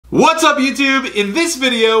What's up YouTube? In this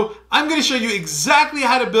video, I'm going to show you exactly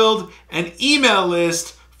how to build an email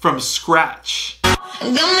list from scratch.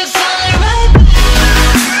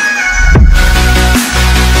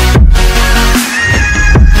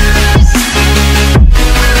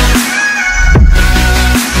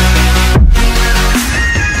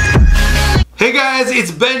 Hey guys,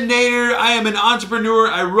 it's Nader. I am an entrepreneur.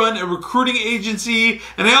 I run a recruiting agency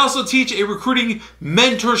and I also teach a recruiting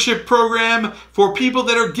mentorship program for people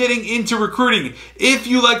that are getting into recruiting. If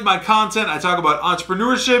you like my content, I talk about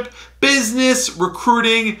entrepreneurship, business,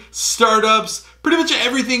 recruiting, startups, pretty much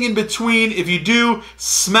everything in between. If you do,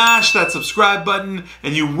 smash that subscribe button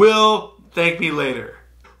and you will thank me later.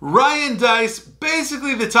 Ryan Deiss,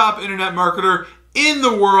 basically the top internet marketer in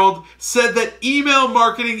the world, said that email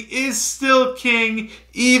marketing is still king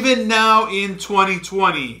even now in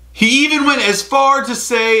 2020. He even went as far to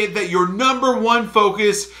say that your #1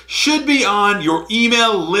 focus should be on your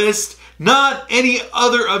email list, not any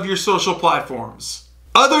other of your social platforms.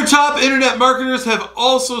 Other top internet marketers have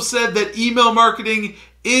also said that email marketing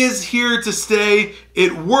is here to stay.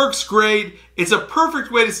 It works great. It's a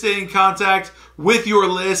perfect way to stay in contact with your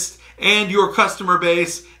list and your customer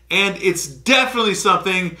base. And it's definitely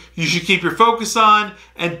something you should keep your focus on,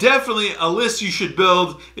 and definitely a list you should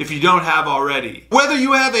build if you don't have already. Whether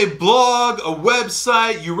you have a blog, a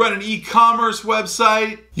website, you run an e-commerce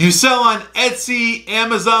website, you sell on Etsy,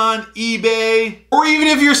 Amazon, eBay, or even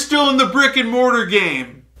if you're still in the brick and mortar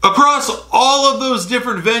game, across all of those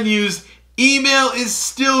different venues, email is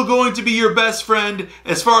still going to be your best friend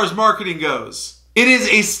as far as marketing goes. It is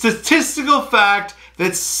a statistical fact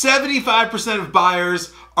that 75% of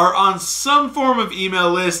buyers are on some form of email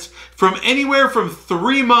list from anywhere from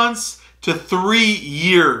 3 months to 3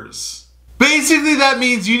 years. Basically, that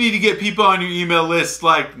means you need to get people on your email list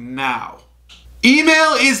like now.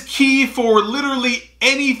 Email is key for literally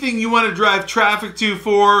anything you want to drive traffic to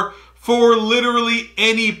for literally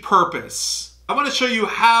any purpose. I want to show you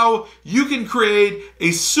how you can create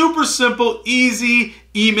a super simple, easy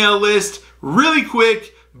email list really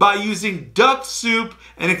quick by using Dux-Soup,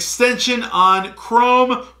 an extension on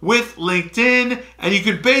Chrome with LinkedIn, and you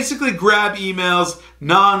can basically grab emails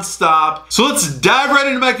non-stop. So let's dive right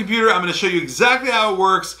into my computer. I'm going to show you exactly how it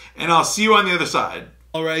works, and I'll see you on the other side.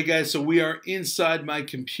 All right, guys, so we are inside my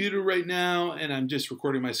computer right now, and I'm just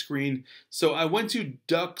recording my screen. So I went to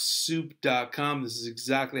Dux-Soup.com. This is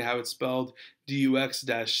exactly how it's spelled,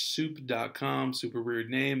 Dux-Soup.com. Super weird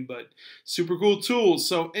name, but super cool tool.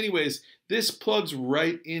 So anyways, this plugs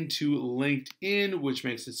right into LinkedIn, which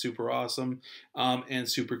makes it super awesome and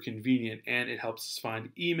super convenient, and it helps us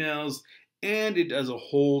find emails, and it does a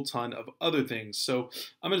whole ton of other things. So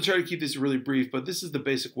I'm going to try to keep this really brief, but this is the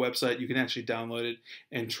basic website. You can actually download it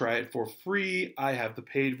and try it for free. I have the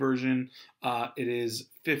paid version. It is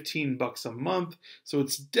 $15 a month, so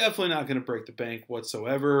it's definitely not going to break the bank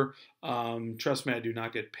whatsoever. Trust me, I do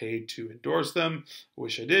not get paid to endorse them. I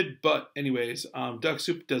wish I did, but anyways,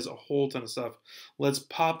 Dux-Soup does a whole ton of stuff. Let's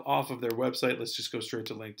pop off of their website. Let's just go straight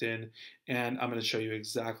to LinkedIn, and I'm going to show you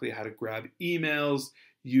exactly how to grab emails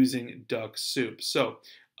using Dux-Soup. So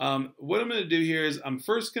what I'm going to do here is I'm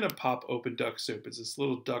first going to pop open Dux-Soup. It's this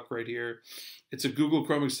little duck right here. It's a Google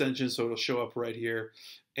Chrome extension, so it'll show up right here.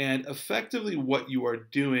 And effectively what you are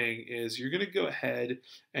doing is you're going to go ahead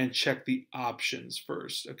and check the options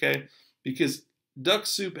first, okay? Because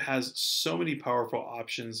Dux-Soup has so many powerful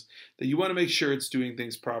options that you want to make sure it's doing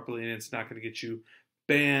things properly and it's not going to get you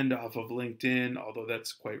banned off of LinkedIn, although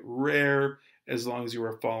that's quite rare as long as you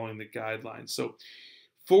are following the guidelines. So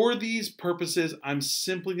for these purposes, I'm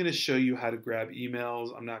simply going to show you how to grab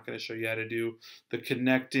emails. I'm not going to show you how to do the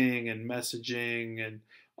connecting and messaging and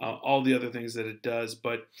all the other things that it does.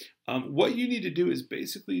 But what you need to do is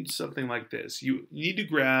basically something like this. You need to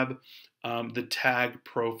grab the tag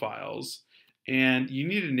profiles, and you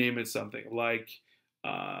need to name it something like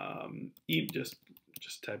just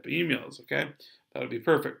type emails, okay? That would be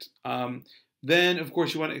perfect. Then, of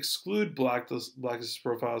course, you want to exclude blacklist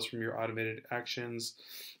profiles from your automated actions.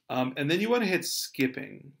 And then you want to hit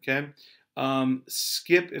skipping, okay?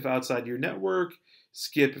 Skip if outside your network.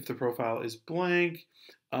 Skip if the profile is blank.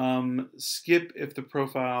 Skip if the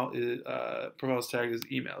profile is profile's tagged as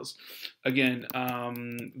emails. Again,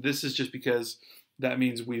 this is just because that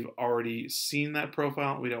means we've already seen that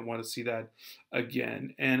profile. We don't want to see that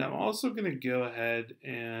again. And I'm also going to go ahead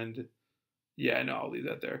and yeah, no, I'll leave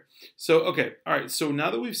that there. So, okay, all right, so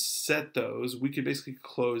now that we've set those, we can basically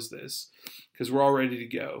close this because we're all ready to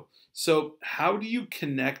go. So how do you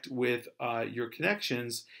connect with your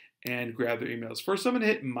connections and grab their emails? First, I'm going to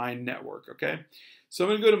hit My Network, okay? So I'm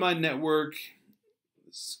going to go to My Network.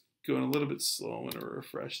 Let's going a little bit slow. I'm going to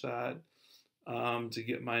refresh that to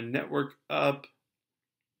get my network up.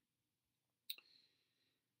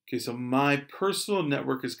 Okay, so my personal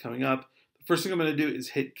network is coming up. The first thing I'm going to do is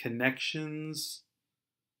hit connections.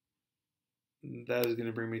 That is going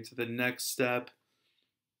to bring me to the next step.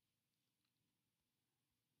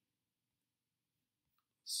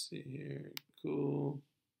 Let's see here. Cool.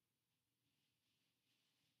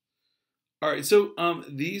 All right, so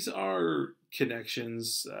these are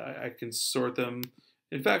connections. I can sort them.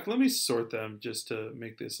 In fact, let me sort them just to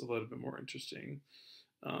make this a little bit more interesting,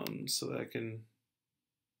 so that I can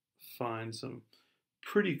find some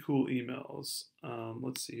pretty cool emails.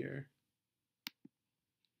 Let's see here.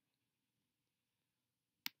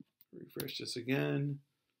 Refresh this again.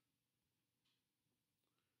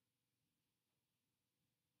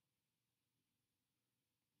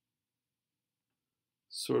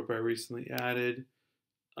 Sort by recently added.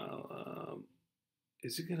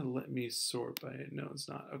 Is it gonna let me sort by it? No, it's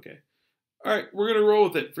not. Okay. All right, we're gonna roll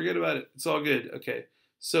with it. Forget about it. It's all good. Okay.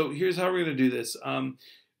 So here's how we're gonna do this.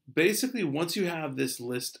 Basically, once you have this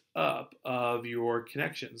list up of your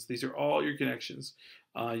connections, these are all your connections.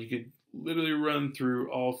 You could literally run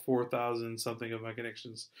through all 4,000 something of my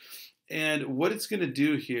connections. And what it's gonna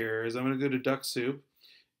do here is I'm gonna go to Dux-Soup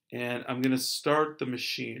and I'm gonna start the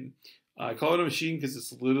machine. I call it a machine because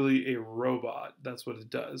it's literally a robot. That's what it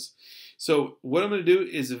does. So what I'm going to do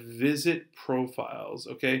is visit profiles,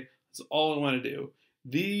 okay? That's all I want to do.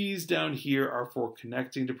 These down here are for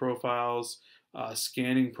connecting to profiles,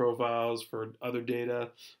 scanning profiles for other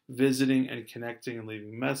data, visiting and connecting and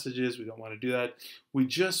leaving messages. We don't want to do that. We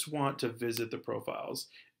just want to visit the profiles.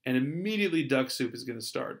 And immediately Dux-Soup is going to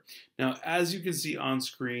start. Now, as you can see on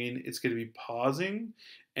screen, it's going to be pausing.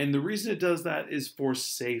 And the reason it does that is for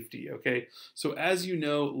safety, okay? So as you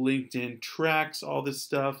know, LinkedIn tracks all this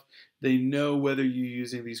stuff. They know whether you're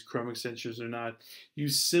using these Chrome extensions or not. You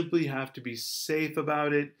simply have to be safe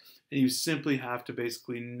about it, and you simply have to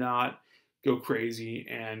basically not go crazy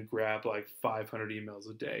and grab like 500 emails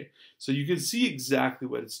a day. So you can see exactly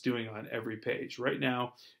what it's doing on every page. Right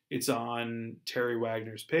now, it's on Terry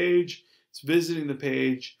Wagner's page. It's visiting the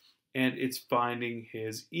page, and it's finding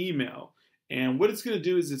his email. And what it's going to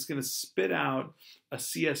do is it's going to spit out a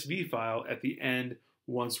CSV file at the end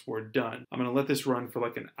once we're done. I'm going to let this run for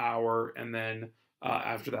like an hour, and then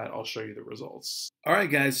after that, I'll show you the results. All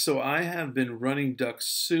right, guys, so I have been running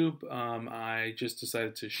Dux-Soup. I just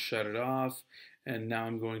decided to shut it off, and now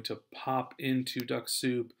I'm going to pop into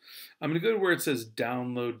Dux-Soup. I'm going to go to where it says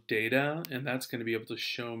download data, and that's going to be able to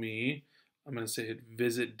show me. I'm going to say hit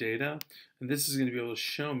visit data, and this is going to be able to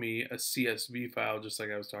show me a CSV file, just like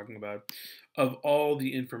I was talking about, of all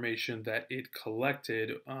the information that it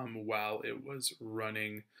collected while it was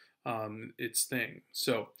running its thing.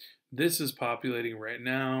 So this is populating right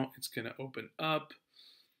now. It's going to open up.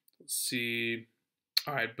 Let's see.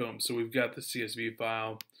 All right, boom. So we've got the CSV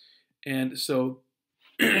file. And so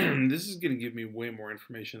this is going to give me way more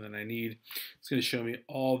information than I need. It's going to show me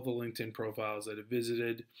all the LinkedIn profiles that I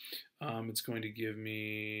visited. It's going to give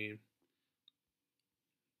me,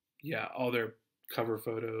 yeah, all their cover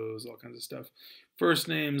photos, all kinds of stuff. First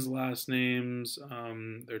names, last names,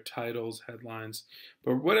 their titles, headlines.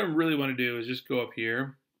 But what I really want to do is just go up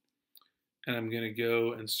here, and I'm going to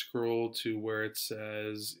go and scroll to where it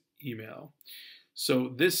says email.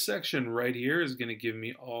 So this section right here is going to give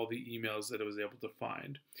me all the emails that I was able to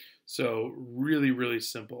find. So really, really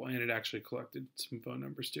simple. And it actually collected some phone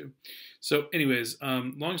numbers too. So anyways,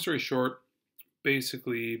 long story short,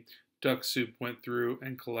 basically Dux-Soup went through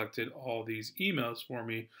and collected all these emails for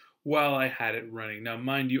me while I had it running. Now,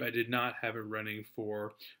 mind you, I did not have it running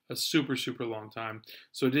for a super, super long time.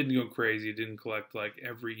 So it didn't go crazy. It didn't collect like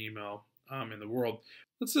every email in the world.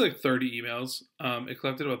 Let's say like 30 emails. It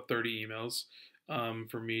collected about 30 emails.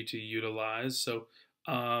 For me to utilize. So,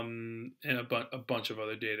 and a bunch of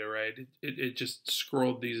other data, right? It just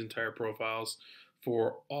scrolled these entire profiles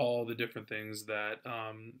for all the different things that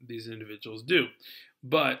these individuals do.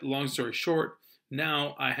 But long story short,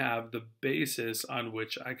 now I have the basis on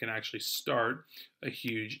which I can actually start a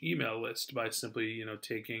huge email list by simply,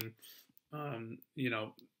 taking,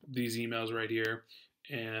 these emails right here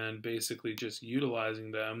and basically just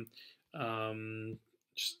utilizing them,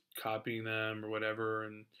 just copying them or whatever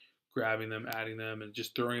and grabbing them, adding them, and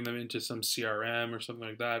just throwing them into some CRM or something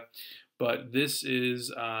like that. But this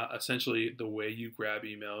is essentially the way you grab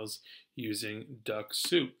emails using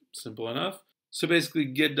Dux-Soup. Simple enough. So basically,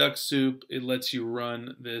 get Dux-Soup. It lets you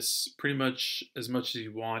run this pretty much as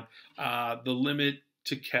you want. The limit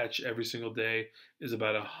to catch every single day is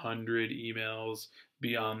about 100 emails.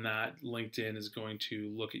 Beyond that, LinkedIn is going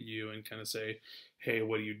to look at you and kind of say, hey,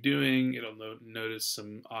 what are you doing? It'll notice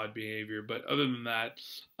some odd behavior. But other than that,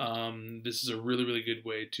 this is a really, really good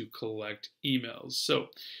way to collect emails. So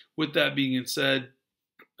with that being said,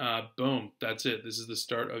 boom, that's it. This is the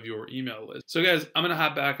start of your email list. So guys, I'm gonna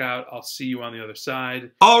hop back out. I'll see you on the other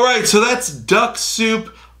side. All right, so that's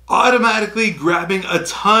Dux-Soup automatically grabbing a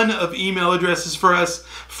ton of email addresses for us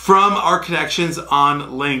from our connections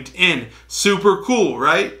on LinkedIn. Super cool,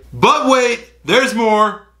 right? But wait, there's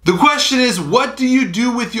more. The question is, what do you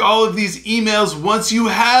do with all of these emails once you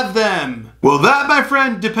have them? Well, that, my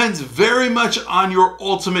friend, depends very much on your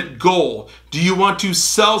ultimate goal. Do you want to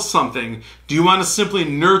sell something? Do you want to simply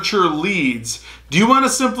nurture leads? Do you want to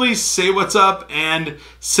simply say what's up and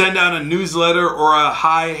send out a newsletter or a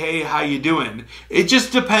hi, hey, how you doing? It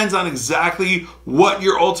just depends on exactly what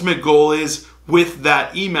your ultimate goal is with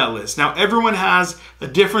that email list. Now, everyone has a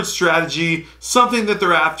different strategy, something that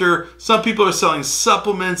they're after. Some people are selling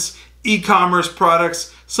supplements, e-commerce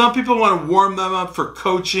products. Some people want to warm them up for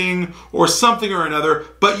coaching or something or another,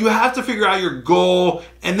 but you have to figure out your goal,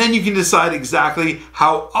 and then you can decide exactly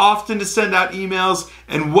how often to send out emails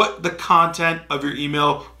and what the content of your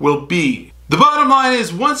email will be. The bottom line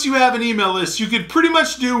is, once you have an email list, you can pretty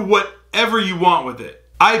much do whatever you want with it.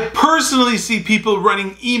 I personally see people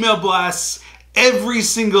running email blasts every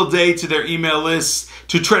single day to their email lists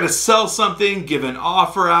to try to sell something, give an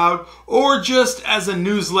offer out, or just as a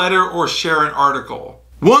newsletter or share an article.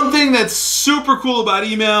 One thing that's super cool about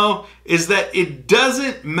email is that it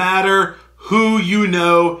doesn't matter who you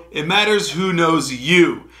know, it matters who knows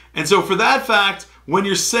you. And so for that fact, when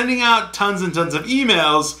you're sending out tons and tons of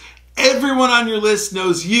emails, everyone on your list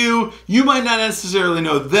knows you. You might not necessarily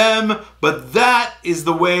know them, but that is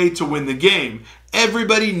the way to win the game.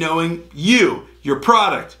 Everybody knowing you, your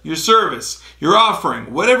product, your service, your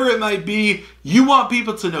offering, whatever it might be, you want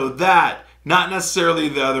people to know that, not necessarily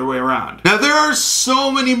the other way around. Now, there are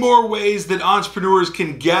so many more ways that entrepreneurs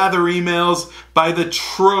can gather emails by the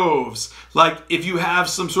troves. Like if you have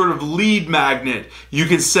some sort of lead magnet, you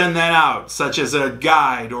can send that out, such as a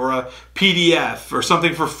guide or a PDF or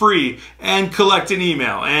something for free, and collect an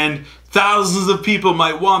email. And thousands of people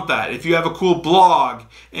might want that. If you have a cool blog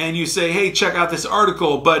and you say, hey, check out this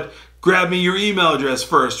article, but grab me your email address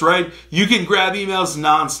first, right? You can grab emails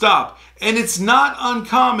nonstop. And it's not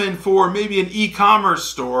uncommon for maybe an e-commerce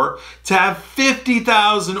store to have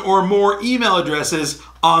 50,000 or more email addresses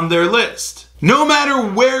on their list. No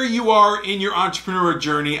matter where you are in your entrepreneur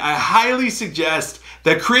journey, I highly suggest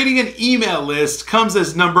that creating an email list comes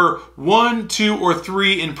as number 1, 2, or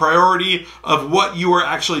 3 in priority of what you are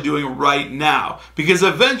actually doing right now. Because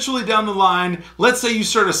eventually down the line, let's say you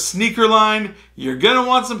start a sneaker line, you're gonna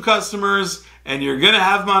want some customers, and you're gonna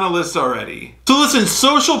have them on a list already. So listen,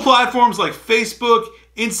 social platforms like Facebook,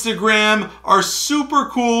 Instagram are super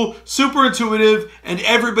cool, super intuitive, and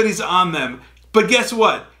everybody's on them. But guess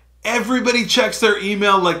what? Everybody checks their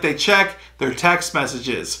email like they check their text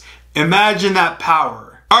messages. Imagine that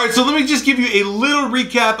power. All right, so let me just give you a little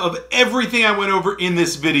recap of everything I went over in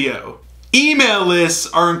this video. Email lists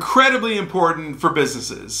are incredibly important for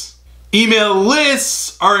businesses. Email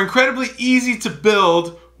lists are incredibly easy to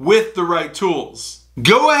build with the right tools.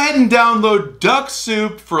 Go ahead and download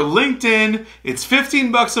Dux-Soup for LinkedIn. It's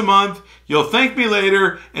 15 bucks a month. You'll thank me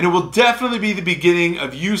later, and it will definitely be the beginning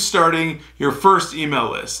of you starting your first email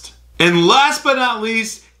list. And last but not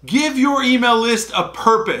least, give your email list a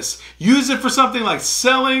purpose. Use it for something like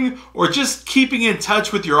selling or just keeping in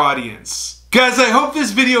touch with your audience. Guys, I hope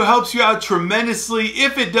this video helps you out tremendously.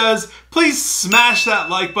 If it does, please smash that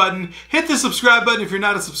like button. Hit the subscribe button if you're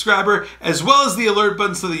not a subscriber, as well as the alert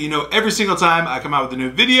button so that you know every single time I come out with a new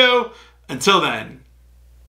video. Until then.